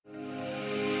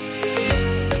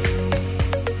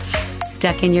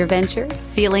Stuck in your venture?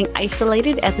 Feeling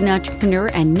isolated as an entrepreneur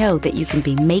and know that you can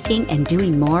be making and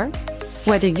doing more?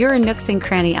 Whether you're a Nooks and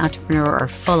Cranny entrepreneur or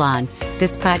full on,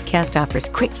 this podcast offers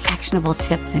quick, actionable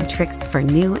tips and tricks for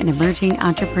new and emerging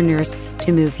entrepreneurs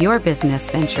to move your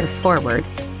business venture forward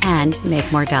and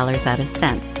make more dollars out of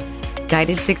cents.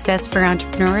 Guided Success for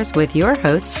Entrepreneurs with your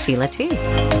host, Sheila T.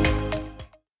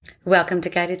 Welcome to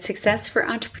Guided Success for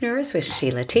Entrepreneurs with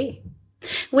Sheila T.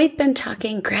 We've been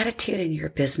talking gratitude in your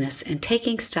business and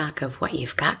taking stock of what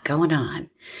you've got going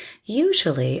on.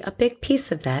 Usually, a big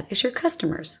piece of that is your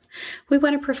customers. We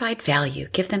want to provide value,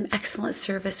 give them excellent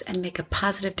service, and make a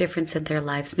positive difference in their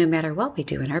lives no matter what we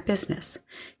do in our business.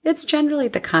 It's generally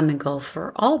the common goal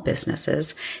for all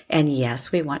businesses, and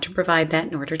yes, we want to provide that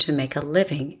in order to make a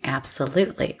living,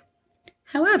 absolutely.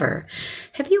 However,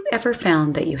 have you ever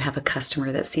found that you have a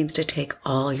customer that seems to take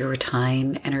all your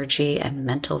time, energy, and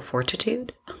mental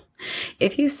fortitude?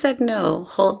 If you said no,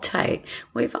 hold tight.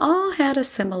 We've all had a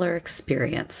similar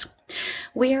experience.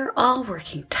 We are all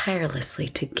working tirelessly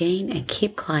to gain and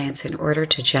keep clients in order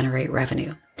to generate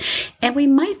revenue. And we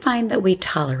might find that we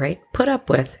tolerate, put up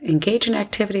with, engage in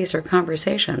activities or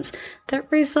conversations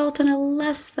that result in a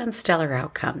less than stellar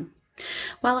outcome.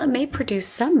 While it may produce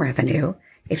some revenue,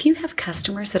 if you have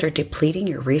customers that are depleting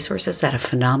your resources at a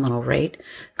phenomenal rate,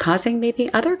 causing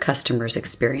maybe other customers'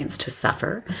 experience to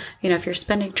suffer, if you're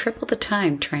spending triple the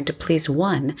time trying to please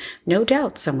one, no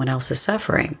doubt someone else is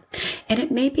suffering. And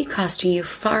it may be costing you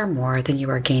far more than you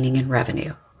are gaining in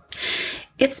revenue.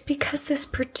 It's because this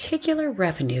particular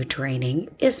revenue draining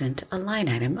isn't a line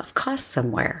item of cost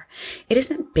somewhere. It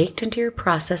isn't baked into your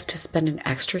process to spend an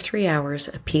extra 3 hours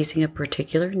appeasing a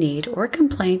particular need or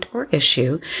complaint or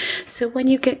issue. So when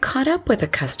you get caught up with a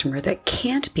customer that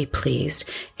can't be pleased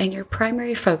and your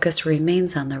primary focus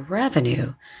remains on the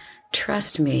revenue,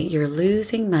 trust me, you're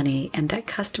losing money and that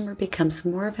customer becomes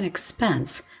more of an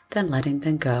expense than letting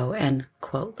them go and,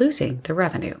 quote, losing the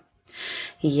revenue.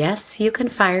 Yes, you can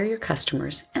fire your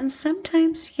customers, and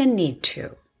sometimes you need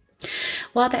to.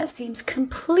 While that seems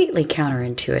completely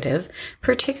counterintuitive,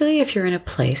 particularly if you're in a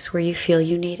place where you feel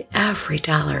you need every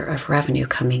dollar of revenue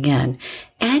coming in,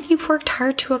 and you've worked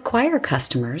hard to acquire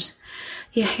customers,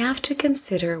 you have to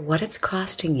consider what it's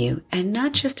costing you, and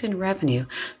not just in revenue,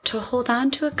 to hold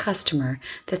on to a customer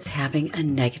that's having a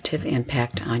negative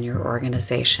impact on your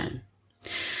organization.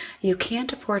 You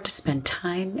can't afford to spend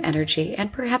time, energy,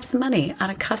 and perhaps money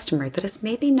on a customer that is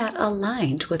maybe not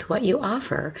aligned with what you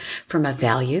offer from a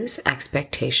values,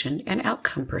 expectation, and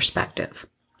outcome perspective.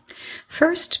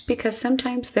 First, because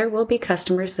sometimes there will be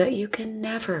customers that you can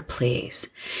never please.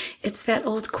 It's that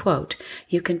old quote,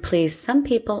 you can please some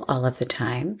people all of the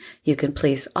time, you can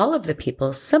please all of the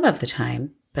people some of the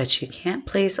time, but you can't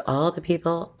please all the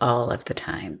people all of the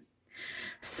time.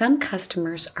 Some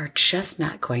customers are just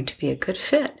not going to be a good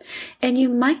fit, and you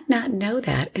might not know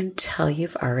that until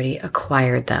you've already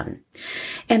acquired them.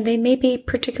 And they may be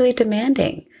particularly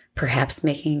demanding, perhaps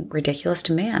making ridiculous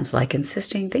demands like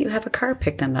insisting that you have a car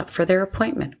pick them up for their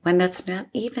appointment when that's not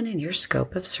even in your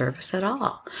scope of service at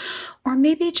all. Or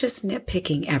maybe just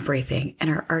nitpicking everything and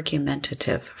are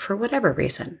argumentative for whatever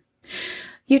reason.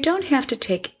 You don't have to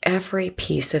take every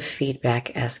piece of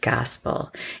feedback as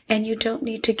gospel, and you don't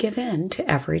need to give in to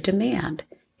every demand.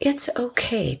 It's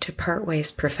okay to part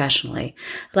ways professionally,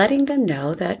 letting them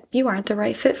know that you aren't the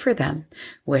right fit for them,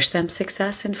 wish them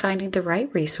success in finding the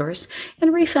right resource,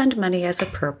 and refund money as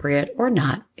appropriate or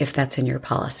not if that's in your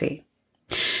policy.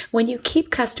 When you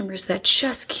keep customers that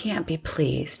just can't be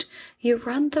pleased, you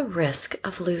run the risk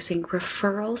of losing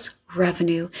referrals,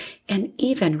 revenue, and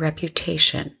even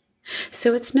reputation.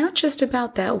 So it's not just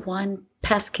about that one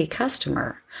pesky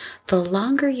customer. The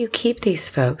longer you keep these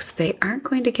folks, they aren't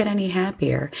going to get any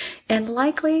happier and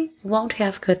likely won't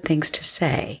have good things to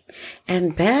say.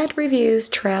 And bad reviews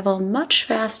travel much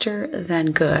faster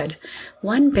than good.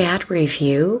 One bad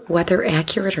review, whether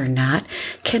accurate or not,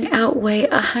 can outweigh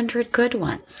 100 good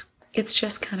ones. It's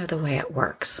just kind of the way it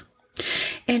works.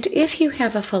 And if you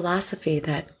have a philosophy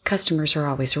that customers are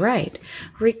always right,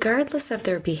 regardless of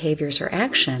their behaviors or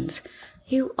actions,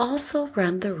 you also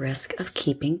run the risk of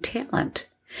keeping talent.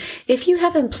 If you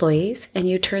have employees and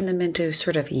you turn them into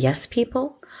sort of yes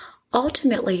people,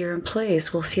 ultimately your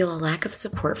employees will feel a lack of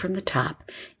support from the top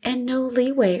and no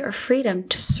leeway or freedom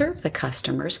to serve the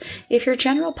customers if your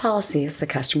general policy is the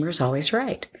customer is always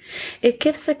right. It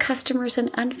gives the customers an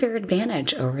unfair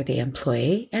advantage over the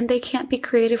employee, and they can't be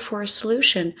creative for a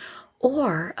solution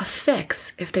or a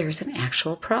fix if there's an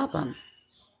actual problem.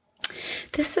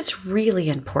 This is really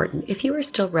important if you are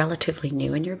still relatively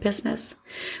new in your business.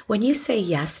 When you say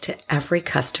yes to every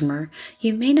customer,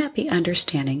 you may not be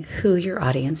understanding who your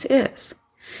audience is.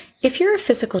 If you're a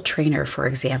physical trainer, for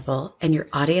example, and your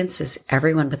audience is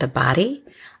everyone with a body,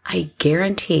 I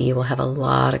guarantee you will have a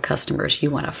lot of customers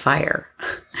you want to fire.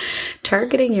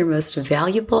 Targeting your most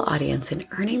valuable audience and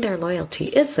earning their loyalty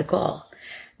is the goal,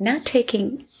 not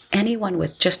taking anyone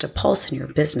with just a pulse in your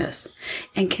business.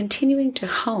 And continuing to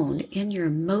hone in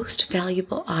your most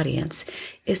valuable audience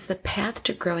is the path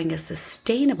to growing a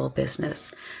sustainable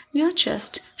business, not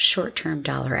just short-term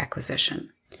dollar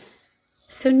acquisition.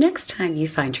 So next time you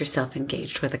find yourself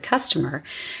engaged with a customer,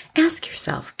 ask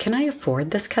yourself, can I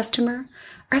afford this customer?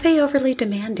 Are they overly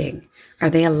demanding? Are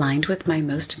they aligned with my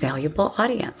most valuable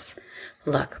audience?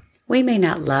 Look, we may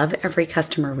not love every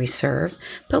customer we serve,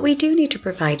 but we do need to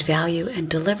provide value and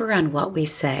deliver on what we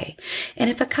say. And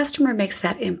if a customer makes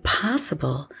that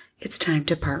impossible, it's time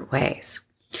to part ways.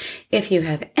 If you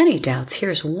have any doubts,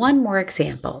 here's one more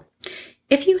example.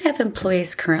 If you have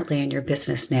employees currently in your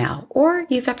business now, or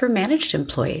you've ever managed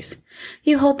employees,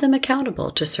 you hold them accountable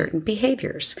to certain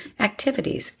behaviors,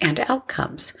 activities, and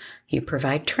outcomes. You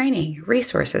provide training,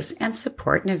 resources, and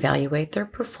support and evaluate their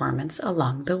performance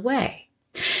along the way.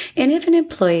 And if an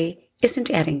employee isn't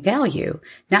adding value,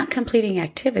 not completing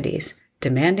activities,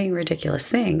 demanding ridiculous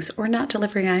things, or not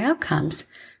delivering on outcomes,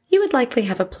 you would likely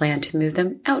have a plan to move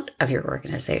them out of your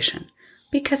organization,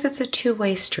 because it's a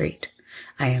two-way street.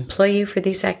 I employ you for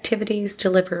these activities,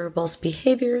 deliverables,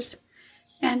 behaviors,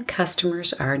 and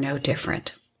customers are no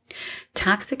different.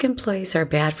 Toxic employees are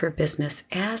bad for business,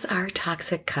 as are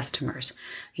toxic customers.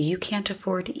 You can't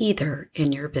afford either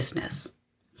in your business.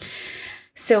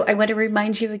 So I want to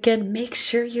remind you again, make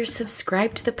sure you're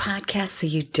subscribed to the podcast so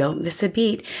you don't miss a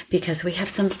beat, because we have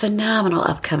some phenomenal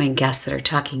upcoming guests that are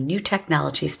talking new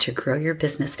technologies to grow your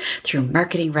business through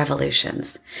marketing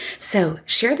revolutions. So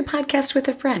share the podcast with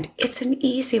a friend. It's an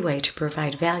easy way to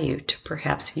provide value to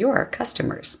perhaps your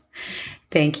customers.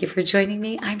 Thank you for joining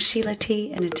me. I'm Sheila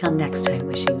T. And until next time,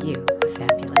 wishing you a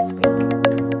fabulous